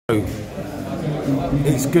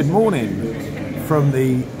It's good morning from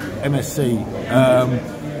the MSC.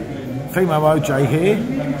 Female OJ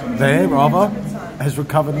has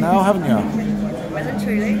recovered now, haven't you? Well and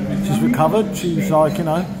truly. She's recovered. She's like, you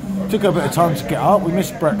know, took her a bit of time to get up. We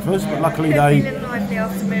missed breakfast, but luckily they feeling lively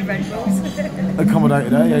after my Red Bulls.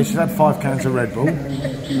 accommodated her. Yeah, she's had 5 cans of Red Bull.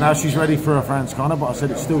 Now she's ready for a Franzkana, but I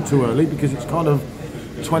said it's still too early because it's kind of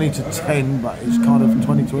 20 to 10, but it's kind of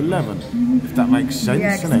 20 to 11, if that makes sense,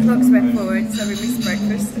 yeah, doesn't the it? clocks went forward, so we missed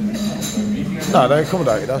breakfast. No, they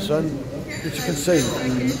accommodated us, and as you can see,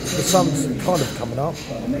 the sun's kind of coming up.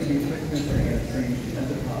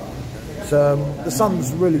 So, the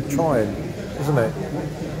sun's really trying, isn't it?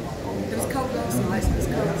 It was cold last night, so it was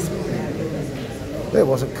cold this morning. It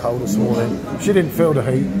wasn't cold this morning. She didn't feel the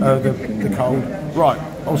heat, the cold. Right,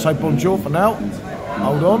 I'll say bonjour for now.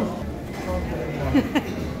 Hold on.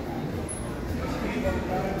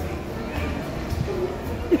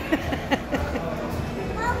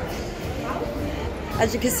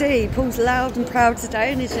 As you can see, Paul's loud and proud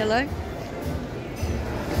today in his yellow.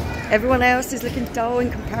 Everyone else is looking dull in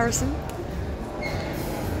comparison.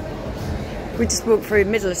 We just walked through the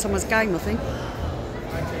middle of someone's game, I think.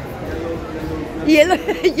 Yellow,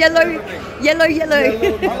 yellow, yellow,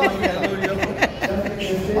 yellow.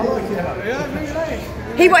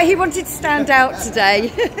 He wanted to stand out today.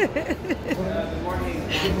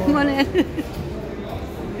 Come on in.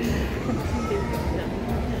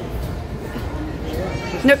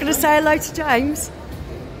 Not going to say hello to James?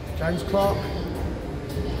 James Clarke.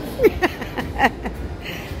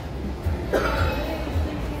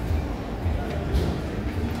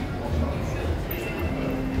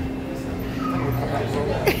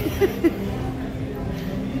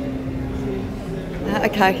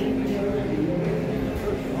 Okay.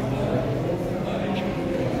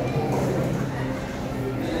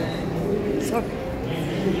 So.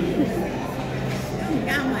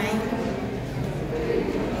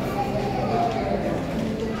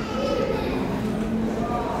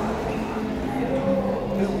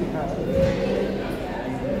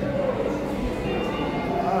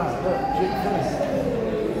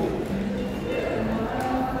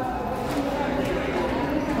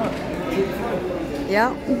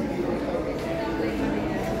 Yeah.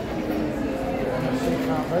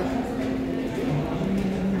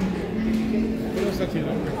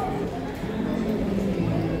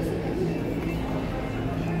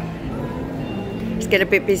 It's getting a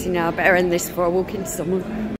bit busy now. I better end this before I walk into someone.